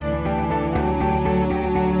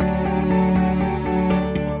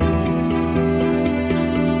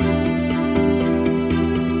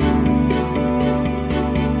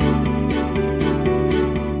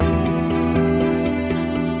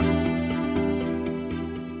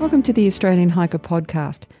Welcome to the Australian Hiker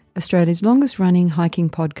Podcast, Australia's longest running hiking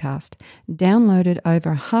podcast, downloaded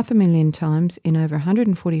over 500,000 times in over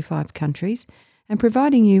 145 countries and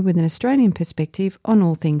providing you with an Australian perspective on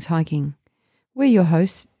all things hiking. We're your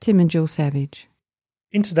hosts, Tim and Jill Savage.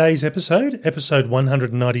 In today's episode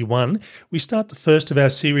 191, we start the first of our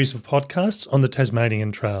series of podcasts on the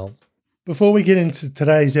Tasmanian Trail. Before we get into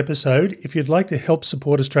today's episode, if you'd like to help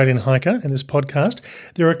support Australian Hiker and this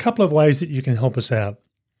podcast, there are a couple of ways that you can help us out.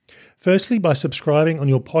 Firstly, by subscribing on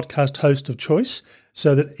your podcast host of choice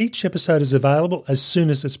so that each episode is available as soon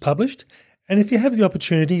as it's published. And if you have the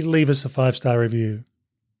opportunity, leave us a 5-star review.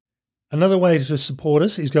 Another way to support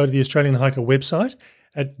us is go to the Australian Hiker website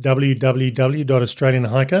at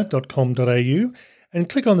www.australianhiker.com.au and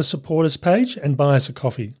click on the Support Us page and buy us a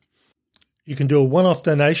coffee. You can do a one-off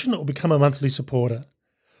donation or become a monthly supporter.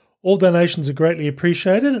 All donations are greatly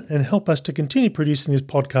appreciated and help us to continue producing this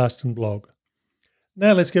podcast and blog.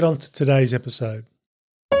 Now let's get on to today's episode.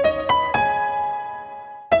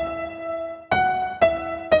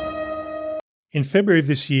 In February of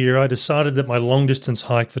this year, I decided that my long-distance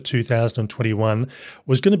hike for 2021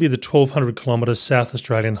 was going to be the 1,200-kilometre South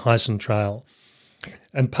Australian Hyson Trail.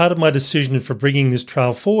 And part of my decision for bringing this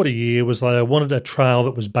trail forward a year was that I wanted a trail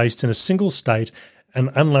that was based in a single state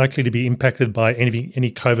and unlikely to be impacted by any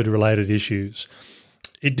COVID-related issues.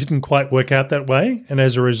 It didn't quite work out that way, and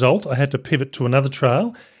as a result, I had to pivot to another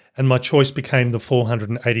trail, and my choice became the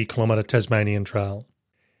 480-kilometre Tasmanian Trail.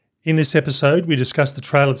 In this episode, we discuss the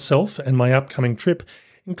trail itself and my upcoming trip,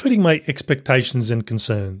 including my expectations and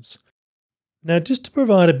concerns. Now, just to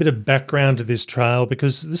provide a bit of background to this trail,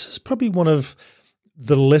 because this is probably one of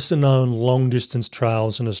the lesser-known long-distance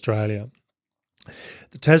trails in Australia.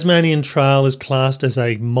 The Tasmanian Trail is classed as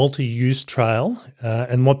a multi-use trail,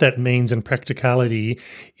 and what that means in practicality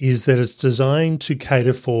is that it's designed to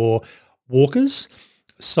cater for walkers,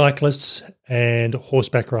 cyclists, and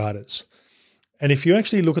horseback riders. And if you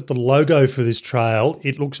actually look at the logo for this trail,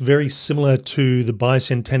 it looks very similar to the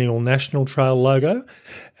Bicentennial National Trail logo.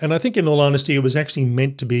 And I think, in all honesty, it was actually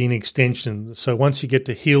meant to be an extension. So once you get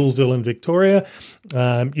to Healesville in Victoria,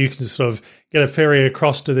 you can sort of get a ferry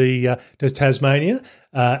across to Tasmania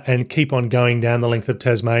and keep on going down the length of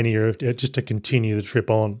Tasmania just to continue the trip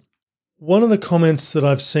on. One of the comments that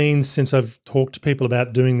I've seen since I've talked to people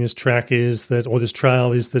about doing this track is that, or this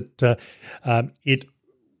trail, is that it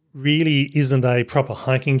really isn't a proper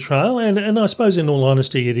hiking trail, and I suppose in all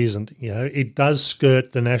honesty it isn't. You know, it does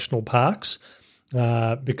skirt the national parks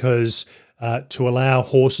because to allow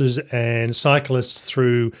horses and cyclists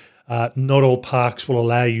through, not all parks will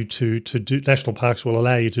allow you to do. National parks will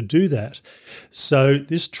allow you to do that. So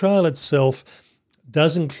this trail itself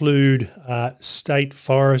does include state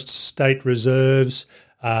forests, state reserves,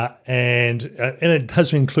 and it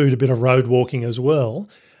does include a bit of road walking as well,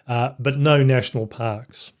 but no national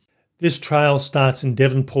parks. This trail starts in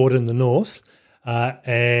Devonport in the north,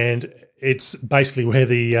 and it's basically where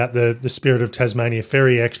the Spirit of Tasmania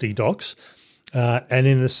ferry actually docks. And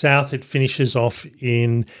in the south, it finishes off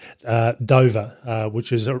in Dover,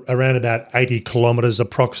 which is around about 80 kilometres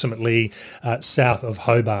approximately south of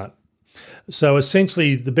Hobart. So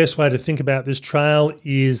essentially, the best way to think about this trail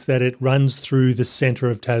is that it runs through the centre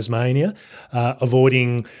of Tasmania,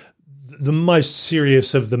 avoiding the most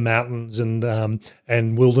serious of the mountains and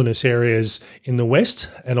wilderness areas in the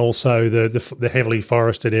west, and also the heavily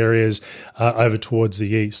forested areas over towards the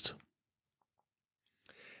east.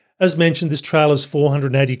 As mentioned, this trail is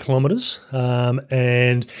 480 kilometres,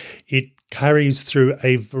 and it carries through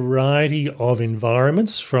a variety of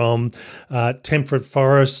environments, from temperate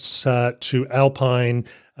forests to alpine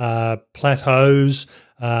plateaus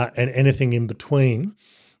and anything in between.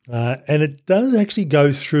 And it does actually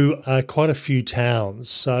go through quite a few towns.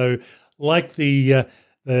 So like the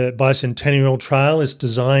Bicentennial Trail, is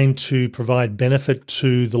designed to provide benefit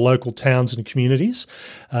to the local towns and communities.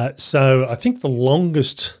 So I think the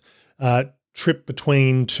longest trip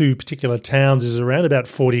between two particular towns is around about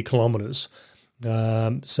 40 kilometres.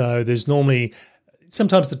 So there's normally –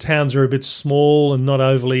 sometimes the towns are a bit small and not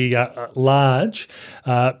overly large,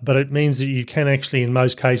 but it means that you can actually, in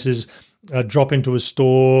most cases – drop into a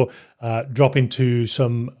store, drop into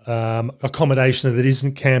some accommodation that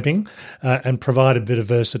isn't camping, and provide a bit of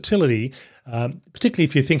versatility, particularly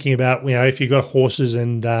if you're thinking about, if you've got horses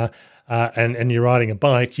and you're riding a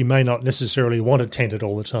bike, you may not necessarily want to tent it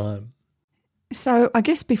all the time. So I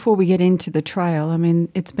guess before we get into the trail, I mean,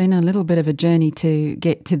 it's been a little bit of a journey to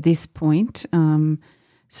get to this point.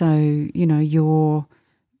 You're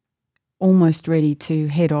almost ready to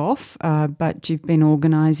head off, but you've been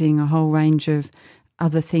organising a whole range of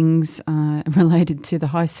other things related to the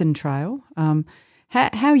Hyson Trail.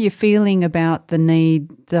 How are you feeling about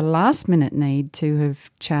the last minute need to have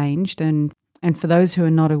changed? And for those who are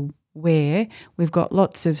not aware, we've got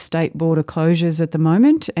lots of state border closures at the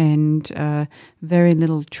moment and very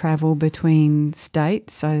little travel between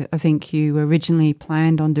states. I think you originally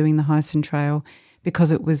planned on doing the Hyson Trail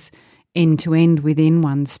because it was end to end within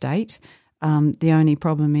one state. The only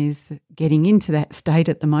problem is getting into that state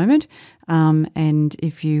at the moment. And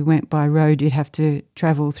if you went by road, you'd have to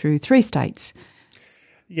travel through 3 states.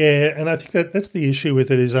 Yeah, and I think that's the issue with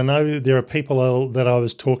it is I know there are people that I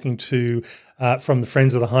was talking to from the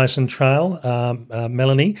Friends of the Hyson Trail,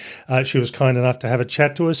 Melanie. She was kind enough to have a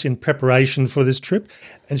chat to us in preparation for this trip,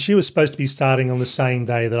 and she was supposed to be starting on the same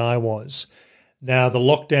day that I was. Now, the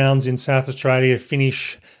lockdowns in South Australia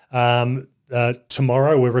finish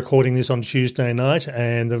tomorrow. We're recording this on Tuesday night,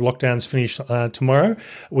 and the lockdowns finish tomorrow,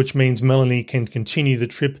 which means Melanie can continue the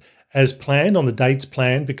trip as planned, on the dates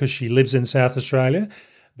planned, because she lives in South Australia.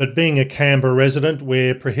 But being a Canberra resident,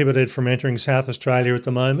 we're prohibited from entering South Australia at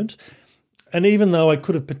the moment. And even though I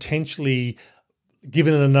could have potentially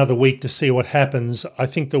given it another week to see what happens, I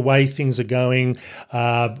think the way things are going,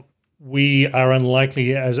 we are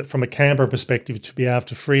unlikely, from a Canberra perspective, to be able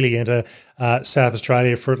to freely enter South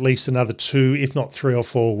Australia for at least another 2, if not 3 or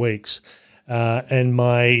 4 weeks. And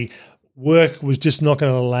my work was just not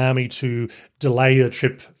going to allow me to delay the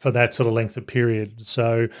trip for that sort of length of period.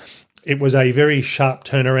 So it was a very sharp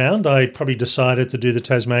turnaround. I probably decided to do the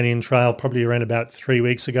Tasmanian Trail probably around about 3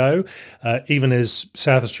 weeks ago. Even as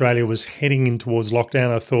South Australia was heading in towards lockdown,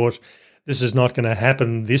 I thought this is not going to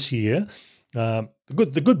happen this year.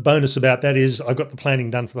 The good bonus about that is I got the planning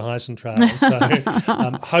done for the Hyson Trail. So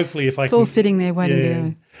hopefully if it's all sitting there waiting to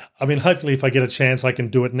go. I mean, hopefully if I get a chance, I can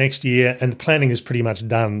do it next year, and the planning is pretty much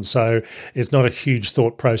done. So it's not a huge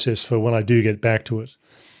thought process for when I do get back to it.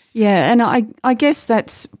 Yeah, and I guess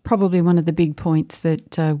that's probably one of the big points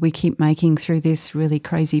that we keep making through this really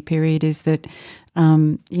crazy period is that,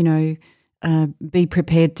 be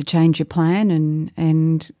prepared to change your plan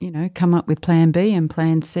and come up with plan B and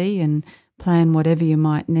plan C and plan whatever you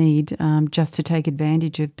might need just to take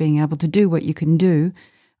advantage of being able to do what you can do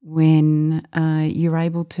when you're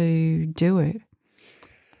able to do it.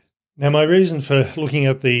 Now, my reason for looking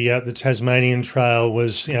at the Tasmanian Trail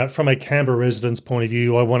was, from a Canberra resident's point of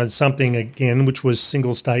view, I wanted something, again, which was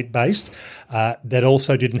single state based, that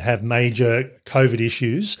also didn't have major COVID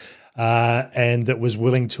issues, and that was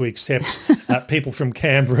willing to accept people from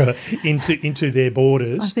Canberra into their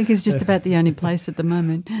borders. I think it's just about the only place at the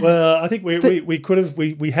moment. Well, I think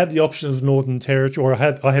we had the option of Northern Territory, or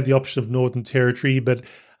I had the option of Northern Territory, but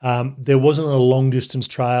there wasn't a long distance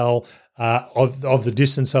trail of the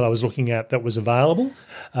distance that I was looking at that was available.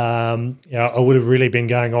 I would have really been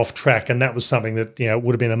going off track, and that was something that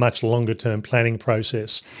would have been a much longer term planning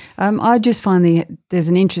process. I just find there's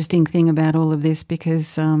an interesting thing about all of this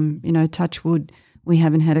because touch wood, we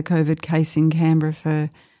haven't had a COVID case in Canberra for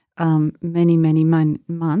many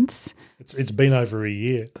months. It's been over a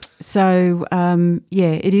year. So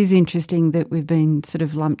it is interesting that we've been sort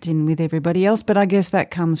of lumped in with everybody else, but I guess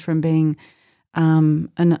that comes from being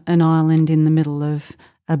an island in the middle of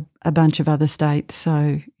a bunch of other states.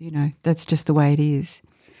 So, that's just the way it is.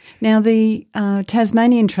 Now, the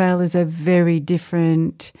Tasmanian Trail is a very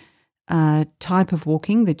different type of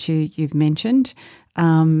walking that you've mentioned,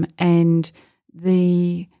 and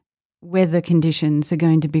the weather conditions are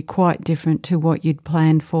going to be quite different to what you'd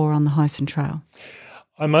planned for on the Hyson Trail.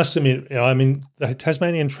 I must admit, the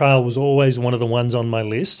Tasmanian Trail was always one of the ones on my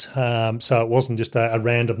list, so it wasn't just a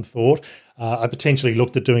random thought. I potentially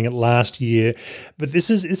looked at doing it last year, but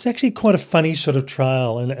it's actually quite a funny sort of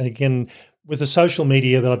trail. And again, with the social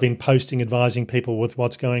media that I've been posting, advising people with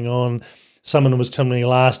what's going on, someone was telling me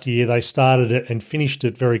last year they started it and finished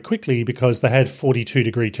it very quickly because they had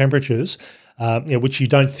 42-degree temperatures, which you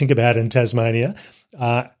don't think about in Tasmania.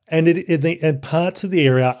 And parts of the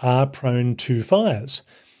area are prone to fires.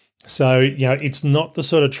 So, it's not the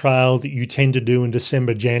sort of trail that you tend to do in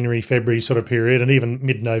December, January, February sort of period, and even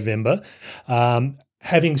mid-November.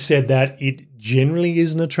 Having said that, it generally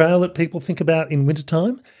isn't a trail that people think about in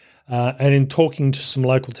wintertime. And in talking to some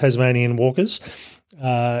local Tasmanian walkers,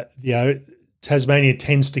 Tasmania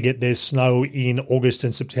tends to get their snow in August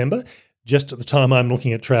and September, just at the time I'm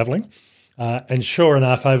looking at travelling. And sure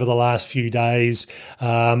enough, over the last few days,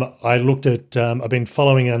 I looked at I've been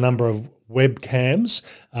following a number of webcams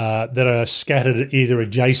that are scattered either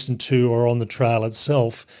adjacent to or on the trail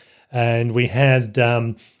itself. And we had,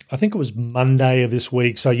 I think it was Monday of this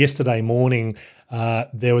week, so yesterday morning,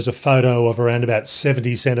 there was a photo of around about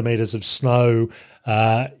 70 centimetres of snow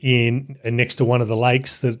next to one of the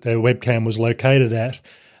lakes that the webcam was located at.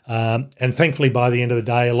 And thankfully, by the end of the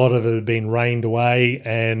day, a lot of it had been rained away.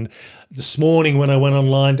 And this morning when I went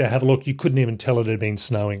online to have a look, you couldn't even tell it had been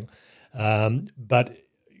snowing. But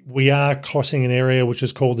we are crossing an area which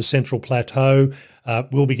is called the Central Plateau.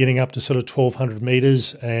 We'll be getting up to sort of 1,200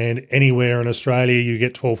 metres, and anywhere in Australia you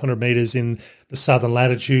get 1,200 metres in the southern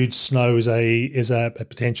latitudes, snow is a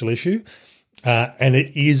potential issue. And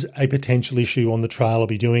it is a potential issue on the trail I'll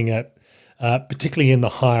be doing it, particularly in the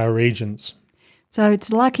higher regions. So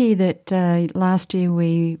it's lucky that last year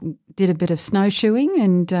we did a bit of snowshoeing,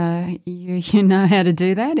 and you know how to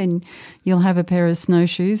do that, and you'll have a pair of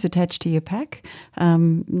snowshoes attached to your pack,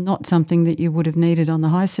 not something that you would have needed on the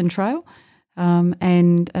Hyson Trail,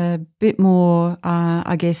 and a bit more,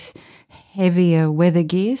 I guess, heavier weather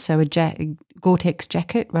gear, so a Gore-Tex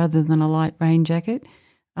jacket rather than a light rain jacket,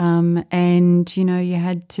 and, you know, you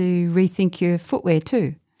had to rethink your footwear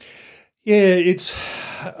too. Yeah,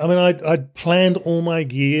 I'd planned all my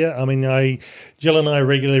gear. Jill and I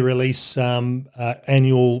regularly release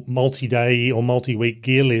annual multi-day or multi-week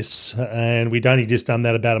gear lists, and we'd only just done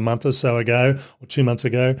that about a month or so ago, or 2 months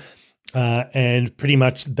ago. And pretty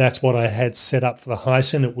much that's what I had set up for the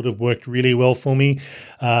Hyson. It would have worked really well for me.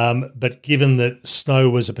 But given that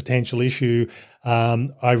snow was a potential issue,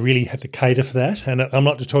 I really had to cater for that. And I'm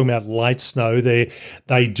not just talking about light snow.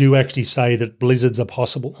 They do actually say that blizzards are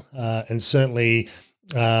possible. And certainly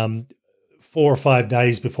 4 or 5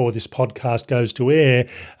 days before this podcast goes to air,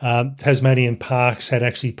 Tasmanian Parks had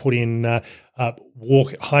actually put in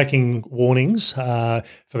hiking warnings for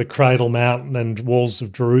the Cradle Mountain and Walls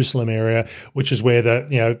of Jerusalem area, which is where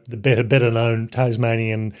the better known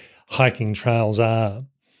Tasmanian hiking trails are.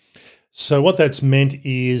 So what that's meant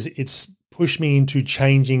is it's pushed me into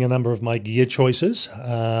changing a number of my gear choices.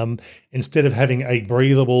 Instead of having a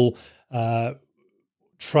breathable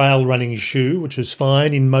trail running shoe, which is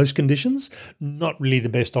fine in most conditions, not really the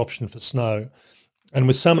best option for snow. And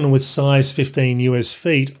with someone with size 15 US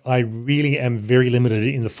feet, I really am very limited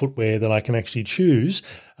in the footwear that I can actually choose,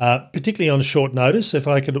 particularly on short notice. If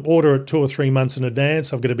I could order it 2 or 3 months in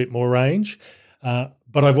advance, I've got a bit more range.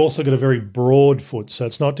 But I've also got a very broad foot. So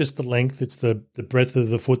it's not just the length, it's the breadth of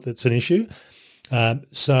the foot that's an issue.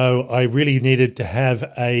 So I really needed to have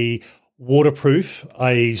a waterproof,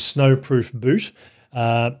 a snowproof boot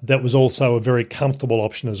that was also a very comfortable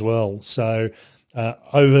option as well. So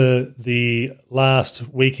over the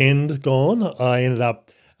last weekend gone, I ended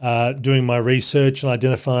up doing my research and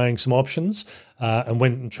identifying some options and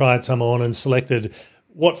went and tried some on and selected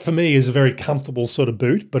what for me is a very comfortable sort of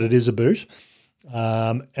boot, but it is a boot.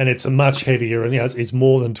 And it's a much heavier, and it's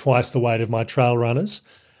more than twice the weight of my trail runners.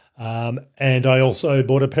 And I also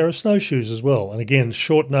bought a pair of snowshoes as well. And again,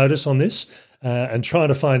 short notice on this, and trying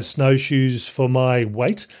to find snowshoes for my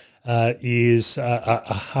weight is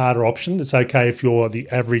a harder option. It's okay if you're the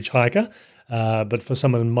average hiker, but for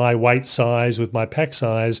someone my weight size with my pack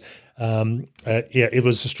size, it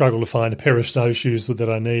was a struggle to find a pair of snowshoes that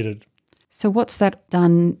I needed. So what's that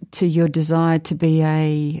done to your desire to be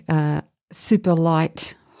a super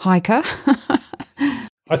light hiker?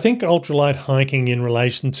 I think ultralight hiking in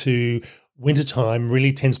relation to wintertime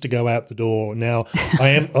really tends to go out the door. Now,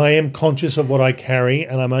 I am conscious of what I carry,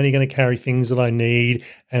 and I'm only going to carry things that I need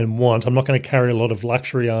and want. I'm not going to carry a lot of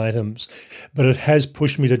luxury items, but it has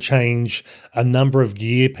pushed me to change a number of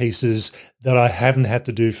gear pieces that I haven't had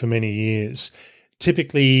to do for many years.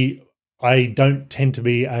 Typically, I don't tend to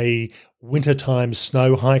be a wintertime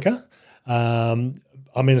snow hiker.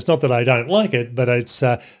 It's not that I don't like it, but it's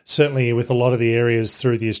certainly with a lot of the areas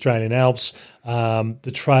through the Australian Alps,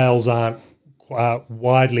 the trails aren't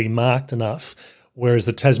widely marked enough, whereas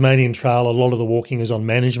the Tasmanian Trail, a lot of the walking is on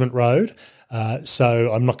Management Road,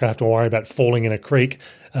 so I'm not going to have to worry about falling in a creek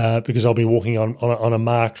because I'll be walking on a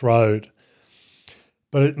marked road.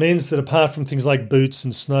 But it means that apart from things like boots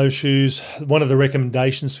and snowshoes, one of the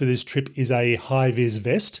recommendations for this trip is a high-vis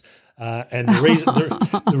vest. And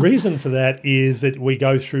the reason for that is that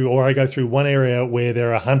I go through one area where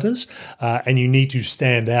there are hunters and you need to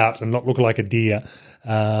stand out and not look like a deer.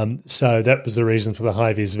 So that was the reason for the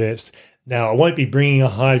high-vis vest. Now, I won't be bringing a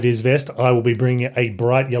high-vis vest. I will be bringing a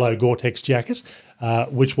bright yellow Gore-Tex jacket,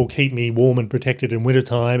 which will keep me warm and protected in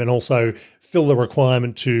wintertime and also fill the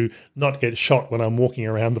requirement to not get shot when I'm walking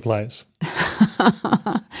around the place.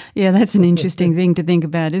 Yeah, that's an interesting thing to think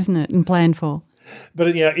about, isn't it, and plan for. But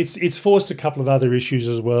it's forced a couple of other issues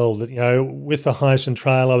as well. That with the Hyson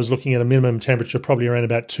Trail, I was looking at a minimum temperature probably around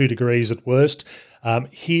about 2 degrees at worst.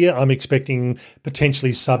 Here, I'm expecting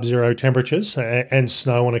potentially sub-zero temperatures and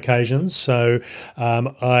snow on occasions. So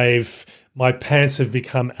my pants have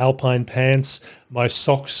become alpine pants. My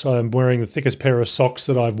socks, I'm wearing the thickest pair of socks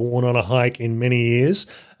that I've worn on a hike in many years.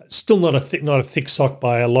 Still not a thick sock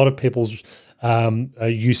by a lot of people's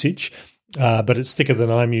usage, but it's thicker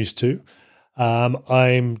than I'm used to.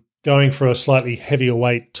 I'm going for a slightly heavier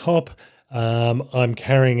weight top. I'm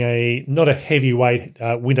carrying not a heavyweight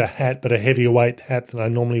winter hat, but a heavier weight hat than I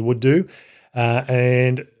normally would do.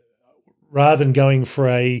 And rather than going for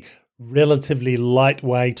a relatively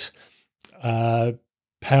lightweight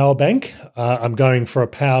power bank, I'm going for a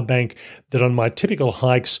power bank that on my typical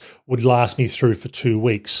hikes would last me through for 2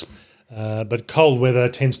 weeks. But cold weather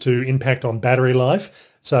tends to impact on battery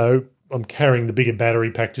life, so I'm carrying the bigger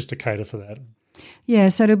battery pack just to cater for that. Yeah,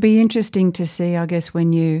 so it'll be interesting to see, I guess,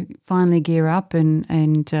 when you finally gear up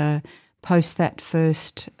and post that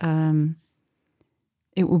first.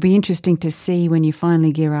 It will be interesting to see when you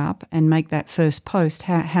finally gear up and make that first post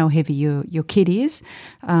how heavy your kit is,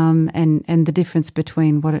 and the difference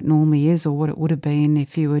between what it normally is or what it would have been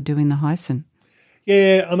if you were doing the Hyson.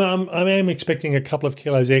 Yeah, I am expecting a couple of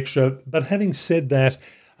kilos extra, but having said that,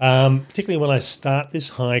 particularly when I start this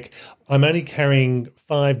hike, I'm only carrying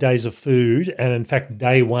 5 days of food, and in fact,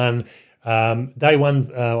 day one, which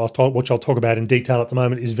I'll talk about in detail at the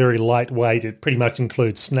moment, is very lightweight. It pretty much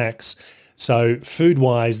includes snacks. So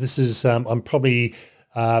food-wise, this is I'm probably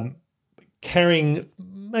carrying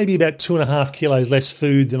maybe about 2.5 kilos less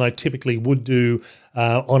food than I typically would do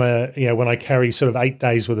when I carry sort of 8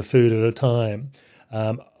 days worth of food at a time.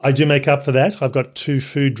 I do make up for that. I've got 2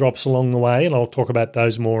 food drops along the way, and I'll talk about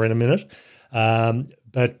those more in a minute.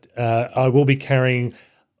 But I will be carrying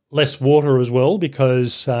less water as well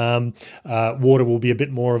because water will be a bit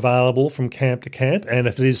more available from camp to camp. And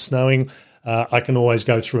if it is snowing, I can always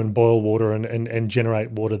go through and boil water and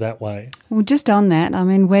generate water that way. Well, just on that, I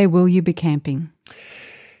mean, where will you be camping?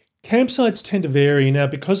 Campsites tend to vary. Now,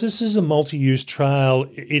 because this is a multi-use trail,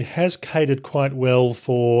 it has catered quite well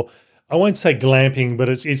for, I won't say glamping, but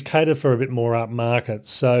it's catered for a bit more upmarket.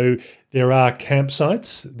 So there are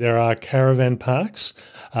campsites, there are caravan parks,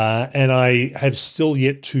 and I have still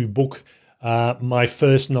yet to book my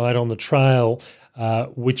first night on the trail,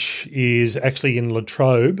 which is actually in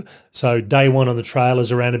Latrobe. So day one on the trail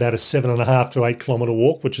is around about a 7.5 to 8 kilometre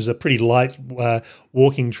walk, which is a pretty light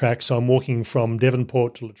walking track. So I'm walking from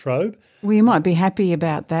Devonport to Latrobe. Well, you might be happy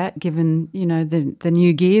about that, given the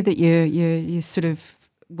new gear that you're sort of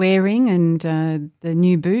wearing and the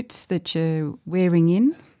new boots that you're wearing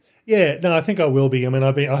in. Yeah, no, I think I will be. I mean,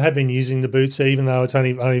 I have been using the boots, even though it's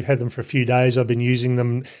only had them for a few days. I've been using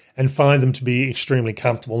them and find them to be extremely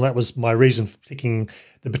comfortable. And that was my reason for picking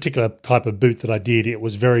the particular type of boot that I did. It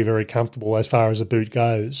was very, very comfortable as far as a boot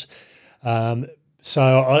goes.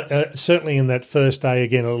 So certainly in that first day,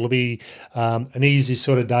 again, it'll be an easy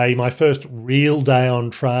sort of day. My first real day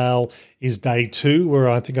on trail is day 2, where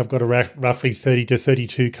I think I've got a roughly 30 to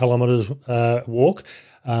 32 kilometres walk.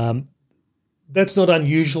 That's not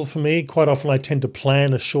unusual for me. Quite often I tend to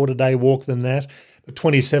plan a shorter day walk than that. But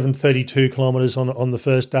 27, 32 kilometres on the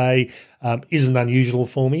first day isn't unusual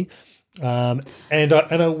for me. And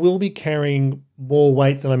I will be carrying more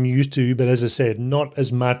weight than I'm used to, but as I said, not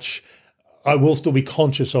as much. I will still be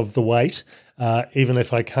conscious of the weight, even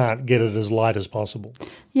if I can't get it as light as possible.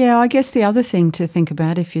 Yeah, I guess the other thing to think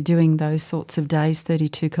about if you're doing those sorts of days,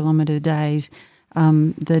 32-kilometre days,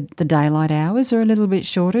 the daylight hours are a little bit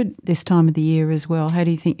shorter this time of the year as well. How do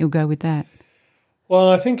you think you'll go with that? Well,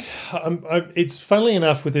 I think it's funnily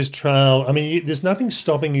enough with this trail, I mean, there's nothing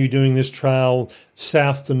stopping you doing this trail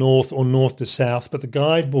south to north or north to south, but the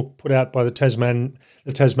guidebook put out by the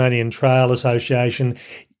Tasmanian Trail Association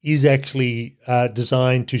is actually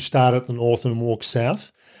designed to start at the north and walk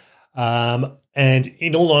south. And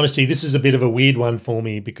in all honesty, this is a bit of a weird one for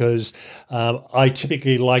me because I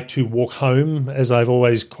typically like to walk home, as I've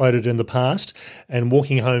always quoted in the past, and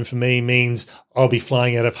walking home for me means I'll be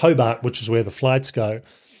flying out of Hobart, which is where the flights go.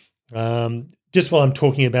 Just while I'm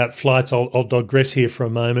talking about flights, I'll digress here for a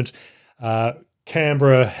moment.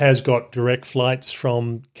 Canberra has got direct flights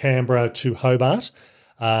from Canberra to Hobart.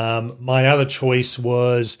 My other choice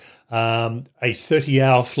was a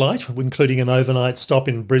 30-hour flight, including an overnight stop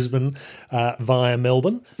in Brisbane via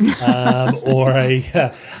Melbourne, or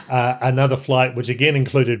another flight which again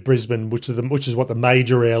included Brisbane, which is what the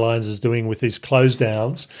major airlines is doing with these close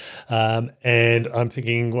downs. And I'm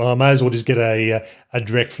thinking, well, I may as well just get a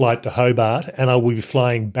direct flight to Hobart, and I will be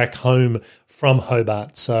flying back home from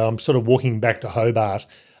Hobart. So I'm sort of walking back to Hobart.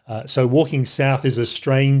 So walking south is a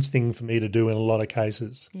strange thing for me to do in a lot of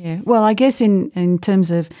cases. Yeah, well, I guess in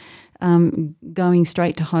terms of going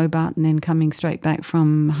straight to Hobart and then coming straight back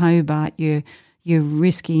from Hobart, you're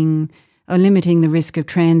risking or limiting the risk of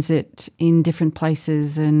transit in different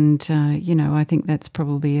places, and I think that's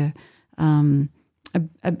probably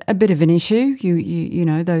a bit of an issue. You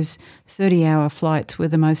know, those 30-hour flights were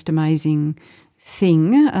the most amazing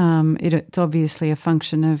thing. It's obviously a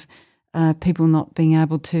function of people not being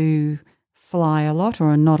able to fly a lot,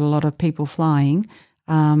 or not a lot of people flying.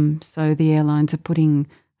 So the airlines are putting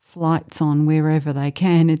flights on wherever they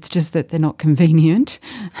can. It's just that they're not convenient.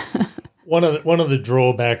 One of the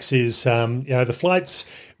drawbacks is, the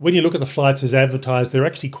flights, when you look at the flights as advertised, they're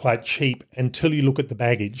actually quite cheap until you look at the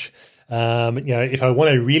baggage. If I want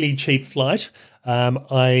a really cheap flight,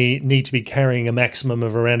 I need to be carrying a maximum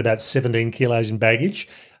of around about 17 kilos in baggage.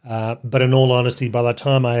 But in all honesty, by the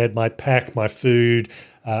time I had my pack, my food,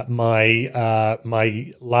 my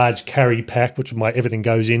large carry pack, which my everything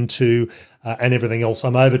goes into, and everything else,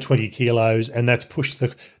 I'm over 20 kilos, and that's pushed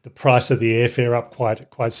the price of the airfare up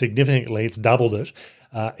quite significantly. It's doubled it.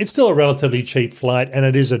 It's still a relatively cheap flight, and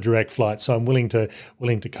it is a direct flight, so I'm willing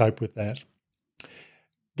to cope with that.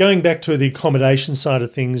 Going back to the accommodation side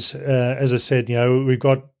of things, as I said, we've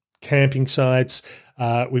got camping sites,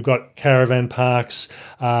 we've got caravan parks.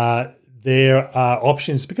 There are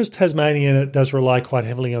options because Tasmania does rely quite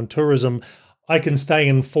heavily on tourism. I can stay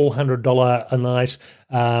in $400 a night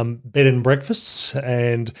bed and breakfasts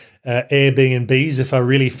and Airbnbs if I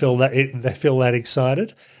really feel that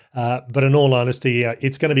excited. But in all honesty,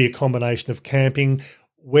 it's going to be a combination of camping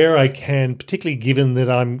where I can, particularly given that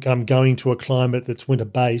I'm going to a climate that's winter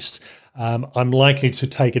based. I'm likely to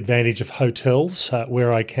take advantage of hotels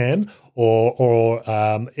where I can, or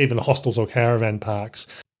even hostels or caravan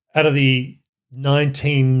parks. Out of the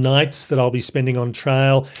 19 nights that I'll be spending on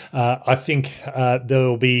trail, I think there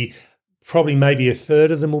will be probably maybe a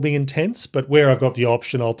third of them will be in tents, but where I've got the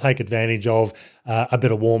option, I'll take advantage of a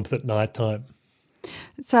bit of warmth at night time.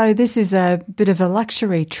 So this is a bit of a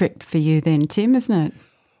luxury trip for you then, Tim, isn't it?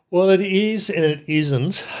 Well, it is and it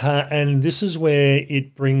isn't, and this is where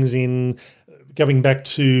it brings in, going back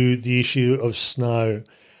to the issue of snow.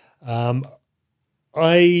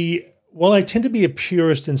 While I tend to be a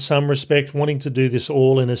purist in some respect, wanting to do this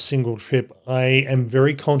all in a single trip, I am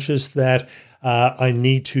very conscious that I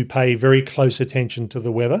need to pay very close attention to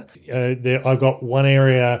the weather. I've got one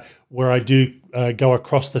area where I do go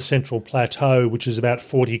across the Central Plateau, which is about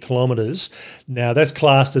 40 kilometres. Now, that's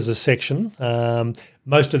classed as a section.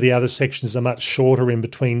 Most of the other sections are much shorter in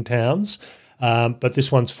between towns, but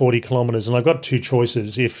this one's 40 kilometres, and I've got two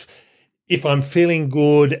choices. If I'm feeling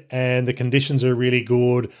good and the conditions are really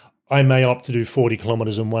good, I may opt to do 40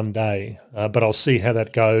 kilometres in one day, but I'll see how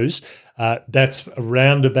that goes. That's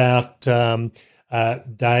around about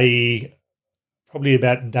probably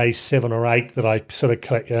about day 7 or 8 that I sort of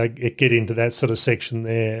get into that sort of section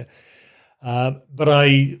there. But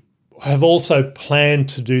I have also planned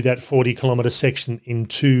to do that 40-kilometre section in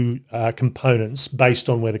two components based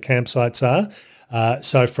on where the campsites are.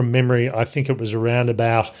 So from memory, I think it was around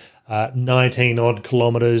about 19 odd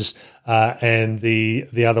kilometres, and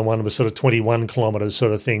the other one was sort of 21 kilometres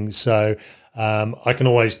sort of thing. So I can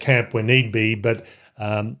always camp where need be, but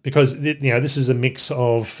because this is a mix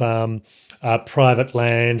of private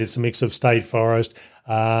land, it's a mix of state forest.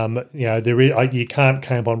 You can't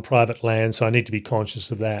camp on private land, so I need to be conscious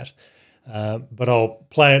of that. But I'll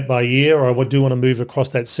play it by ear, or I do want to move across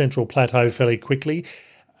that Central Plateau fairly quickly.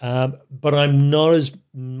 But I'm not as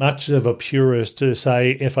much of a purist to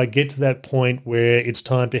say if I get to that point where it's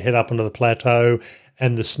time to head up onto the plateau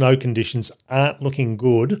and the snow conditions aren't looking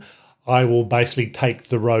good, I will basically take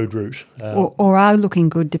the road route. Or are looking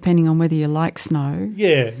good, depending on whether you like snow.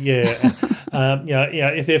 Yeah.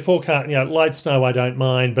 If they're light snow, I don't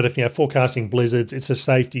mind. But if forecasting blizzards, it's a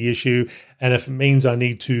safety issue. And if it means I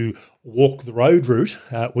need to walk the road route,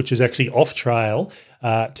 which is actually off trail,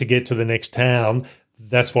 to get to the next town,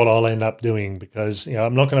 that's what I'll end up doing, because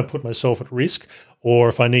I'm not going to put myself at risk, or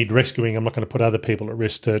if I need rescuing, I'm not going to put other people at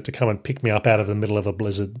risk to come and pick me up out of the middle of a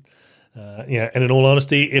blizzard. And in all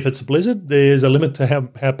honesty, if it's a blizzard, there's a limit to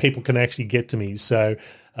how people can actually get to me. So,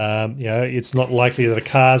 it's not likely that a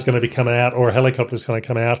car's going to be coming out or a helicopter's going to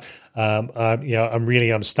come out.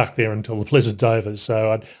 I'm stuck there until the blizzard's over.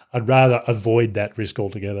 So I'd rather avoid that risk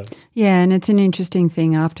altogether. Yeah, and it's an interesting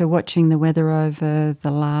thing after watching the weather over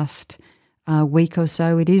the last week or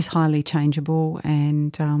so. It is highly changeable,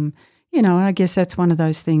 and I guess that's one of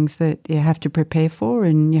those things that you have to prepare for,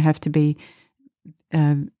 and you have to be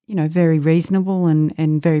very reasonable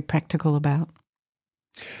and very practical about.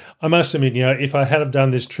 I must admit, if I had have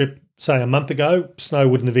done this trip, say, a month ago, snow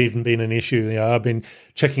wouldn't have even been an issue. I've been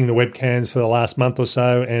checking the webcams for the last month or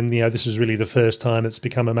so, and this is really the first time it's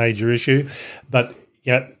become a major issue. But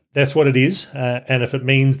that's what it is. And if it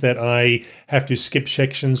means that I have to skip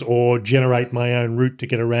sections or generate my own route to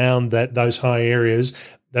get around those high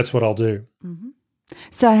areas, that's what I'll do. Mm-hmm.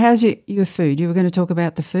 So how's your food? You were going to talk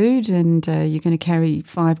about the food, and you're going to carry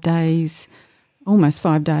 5 days, almost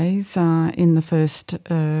 5 days in the first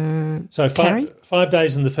carry? 5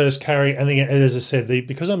 days in the first carry, and then, as I said,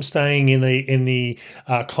 because I'm staying in the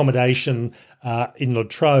accommodation in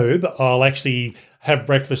Latrobe, I'll actually have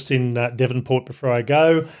breakfast in Devonport before I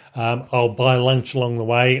go. I'll buy lunch along the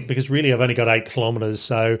way because really I've only got 8 kilometres,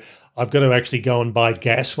 so I've got to actually go and buy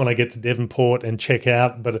gas when I get to Devonport and check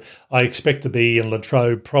out. But I expect to be in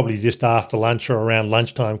Latrobe probably just after lunch or around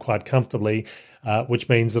lunchtime quite comfortably, which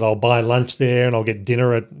means that I'll buy lunch there and I'll get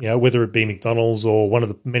dinner at, whether it be McDonald's or one of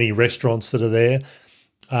the many restaurants that are there.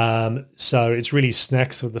 So it's really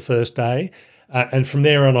snacks for the first day. And from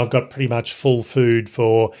there on, I've got pretty much full food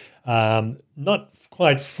for not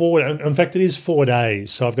quite 4. In fact, it is 4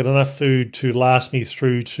 days. So I've got enough food to last me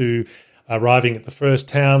through to arriving at the first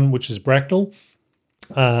town, which is Bracknell,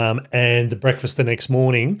 and the breakfast the next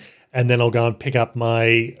morning. And then I'll go and pick up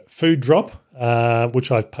my food drop, which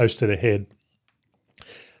I've posted ahead.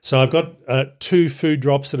 So I've got 2 food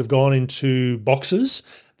drops that have gone into boxes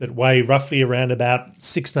that weigh roughly around about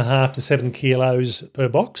 6.5 to 7 kilos per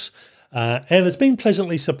box. And it's been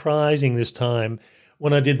pleasantly surprising this time.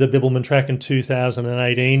 When I did the Bibbulmun Track in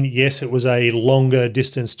 2018, yes, it was a longer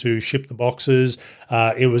distance to ship the boxes.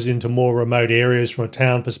 It was into more remote areas from a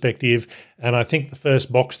town perspective. And I think the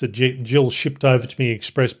first box that Jill shipped over to me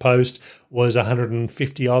express post was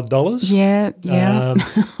 $150 odd. Yeah.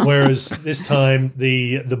 Whereas this time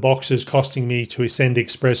the box is costing me to send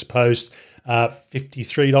express post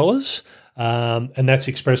 $53. And that's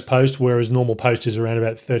express post, whereas normal post is around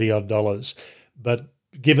about $30 odd. But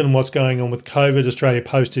given what's going on with COVID, Australia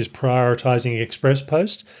Post is prioritising express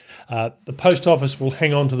post. The post office will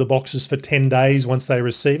hang on to the boxes for 10 days once they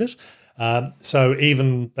receive it. So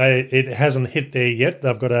even it hasn't hit there yet.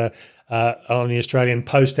 They've got on the Australian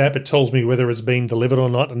Post app, it tells me whether it's been delivered or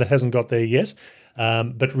not, and it hasn't got there yet.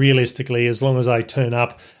 But realistically, as long as I turn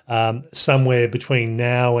up somewhere between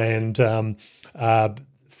now and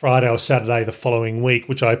Friday or Saturday the following week,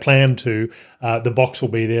 which I plan to, the box will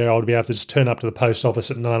be there. I'll be able to just turn up to the post office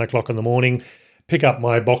at 9 o'clock in the morning, pick up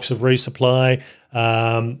my box of resupply,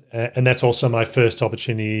 and that's also my first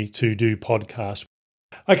opportunity to do podcasts.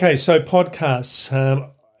 Okay, so podcasts.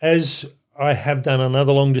 As I have done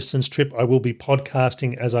another long-distance trip, I will be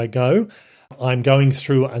podcasting as I go. I'm going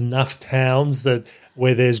through enough towns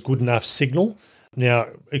where there's good enough signal. Now,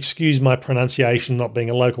 excuse my pronunciation, not being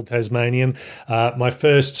a local Tasmanian. My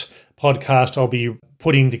first podcast I'll be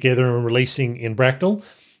putting together and releasing in Bracknell.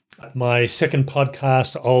 My second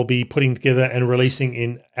podcast I'll be putting together and releasing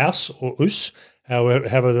in Aus or Us,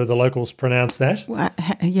 however the locals pronounce that. Well,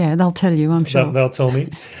 yeah, they'll tell you, I'm sure. They'll tell me.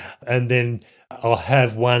 And then I'll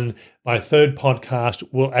have my third podcast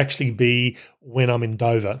will actually be when I'm in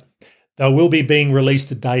Dover. They will be being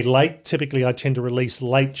released a day late. Typically, I tend to release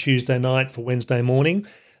late Tuesday night for Wednesday morning.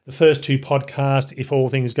 The first 2 podcasts, if all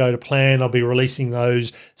things go to plan, I'll be releasing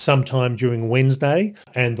those sometime during Wednesday.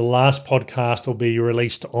 And the last podcast will be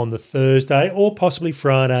released on the Thursday or possibly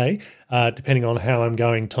Friday, depending on how I'm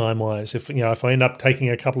going time-wise. If I end up taking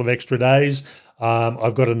a couple of extra days,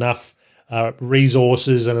 I've got enough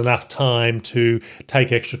resources and enough time to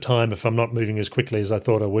take extra time if I'm not moving as quickly as I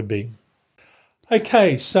thought I would be.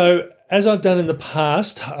 Okay, so as I've done in the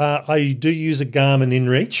past, I do use a Garmin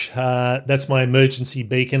InReach. That's my emergency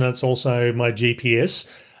beacon. It's also my GPS.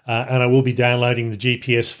 And I will be downloading the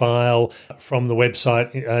GPS file from the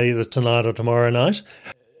website either tonight or tomorrow night.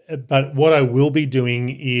 But what I will be doing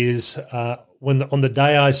is on the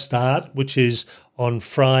day I start, which is on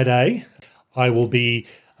Friday, I will be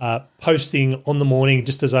posting on the morning,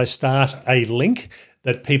 just as I start, a link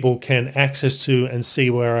that people can access to and see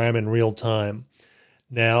where I am in real time.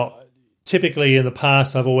 Now, typically in the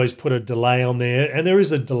past, I've always put a delay on there, and there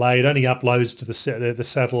is a delay. It only uploads to the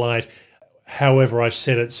satellite however I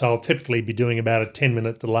set it. So I'll typically be doing about a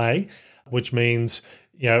 10-minute delay, which means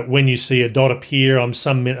when you see a dot appear, I'm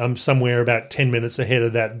somewhere about 10 minutes ahead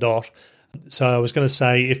of that dot. So I was going to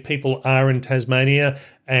say, if people are in Tasmania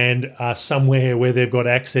and are somewhere where they've got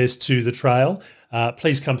access to the trail,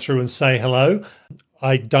 please come through and say hello.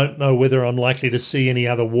 I don't know whether I'm likely to see any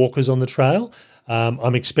other walkers on the trail.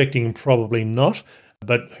 I'm expecting probably not,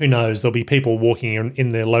 but who knows? There'll be people walking in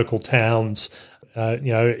their local towns,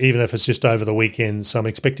 even if it's just over the weekend. So I'm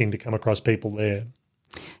expecting to come across people there.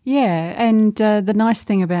 Yeah, and the nice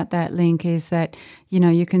thing about that link is that,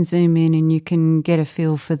 you can zoom in and you can get a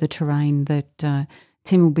feel for the terrain that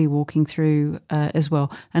Tim will be walking through as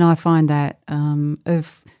well. And I find that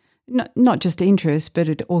of not just interest, but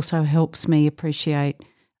it also helps me appreciate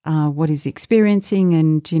what he's experiencing.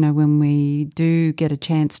 And, when we do get a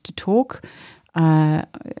chance to talk,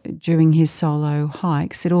 during his solo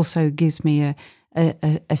hikes, it also gives me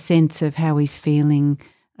a sense of how he's feeling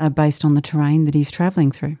based on the terrain that he's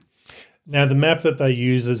travelling through. Now, the map that they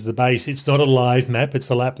use as the base, it's not a live map. It's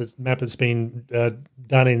the map that's been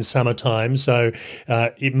done in summertime. So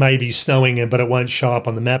it may be snowing, but it won't show up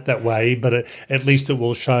on the map that way. But at least it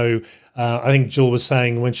will show. I think Jill was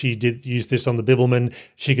saying when she did use this on the Bibbulmun,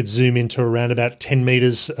 she could zoom into around about 10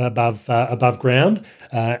 metres above ground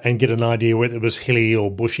and get an idea whether it was hilly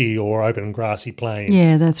or bushy or open grassy plain.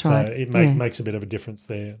 Yeah, that's right. So it makes a bit of a difference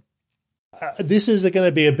there. This is going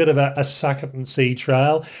to be a bit of a suck it and see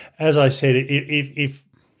trail. As I said, if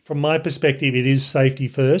from my perspective, it is safety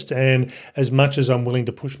first. And as much as I'm willing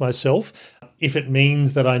to push myself, if it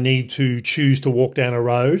means that I need to choose to walk down a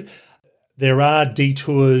road, there are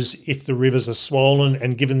detours if the rivers are swollen,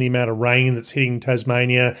 and given the amount of rain that's hitting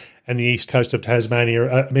Tasmania and the east coast of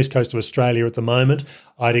east coast of Australia at the moment,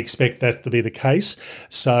 I'd expect that to be the case.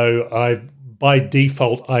 So by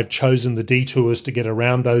default, I've chosen the detours to get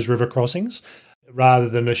around those river crossings rather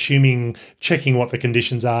than checking what the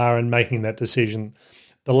conditions are and making that decision.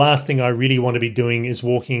 The last thing I really want to be doing is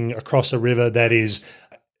walking across a river that is,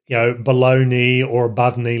 below knee or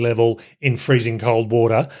above knee level in freezing cold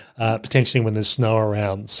water, potentially when there's snow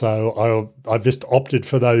around. So I've just opted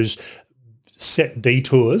for those set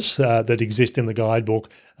detours that exist in the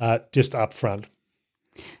guidebook just up front.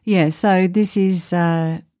 Yeah, so this is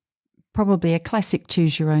probably a classic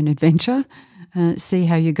choose your own adventure. See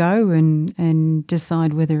how you go and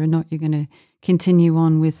decide whether or not you're going to continue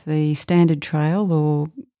on with the standard trail or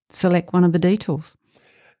select one of the detours.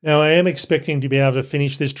 Now, I am expecting to be able to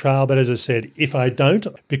finish this trail, but as I said, if I don't,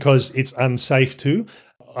 because it's unsafe to,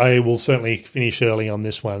 I will certainly finish early on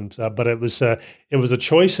this one. But it was a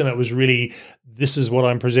choice, and it was really, this is what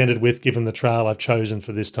I'm presented with given the trail I've chosen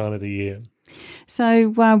for this time of the year. So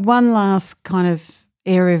one last kind of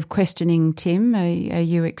area of questioning, Tim. Are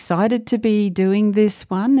you excited to be doing this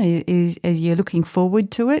one? Are you looking forward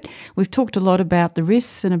to it? We've talked a lot about the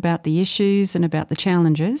risks and about the issues and about the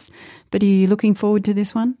challenges, but are you looking forward to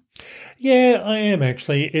this one? Yeah, I am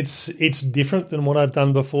actually. It's different than what I've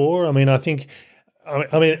done before. I mean,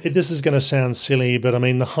 this is going to sound silly, but I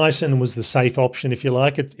mean, the Hyson was the safe option, if you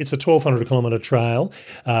like. It's a 1,200 kilometre trail,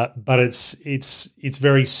 but it's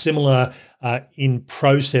very similar in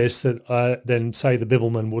process than say the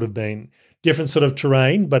Bibbulmun would have been. Different sort of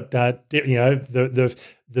terrain, but the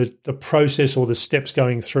process or the steps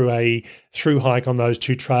going through a through hike on those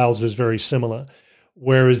two trails is very similar.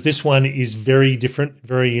 Whereas this one is very different,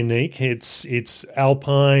 very unique. It's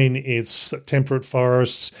alpine, it's temperate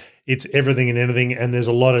forests, it's everything and anything, and there's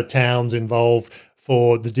a lot of towns involved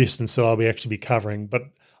for the distance that I'll actually be covering. But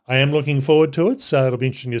I am looking forward to it, so it'll be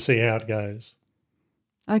interesting to see how it goes.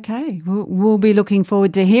 Okay, we'll be looking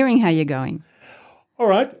forward to hearing how you're going. All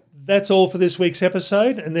right. That's all for this week's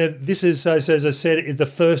episode. And this is, as I said, is the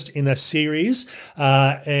first in a series.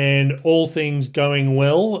 And all things going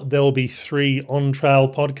well, there will be 3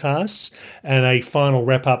 on-trail podcasts and a final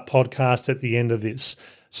wrap-up podcast at the end of this.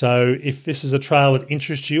 So if this is a trail that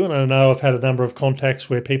interests you, and I know I've had a number of contacts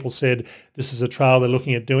where people said this is a trail they're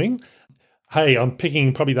looking at doing, hey, I'm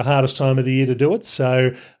picking probably the hardest time of the year to do it.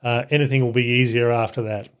 So anything will be easier after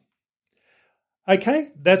that. Okay,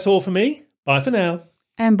 that's all for me. Bye for now.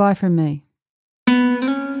 And bye from me.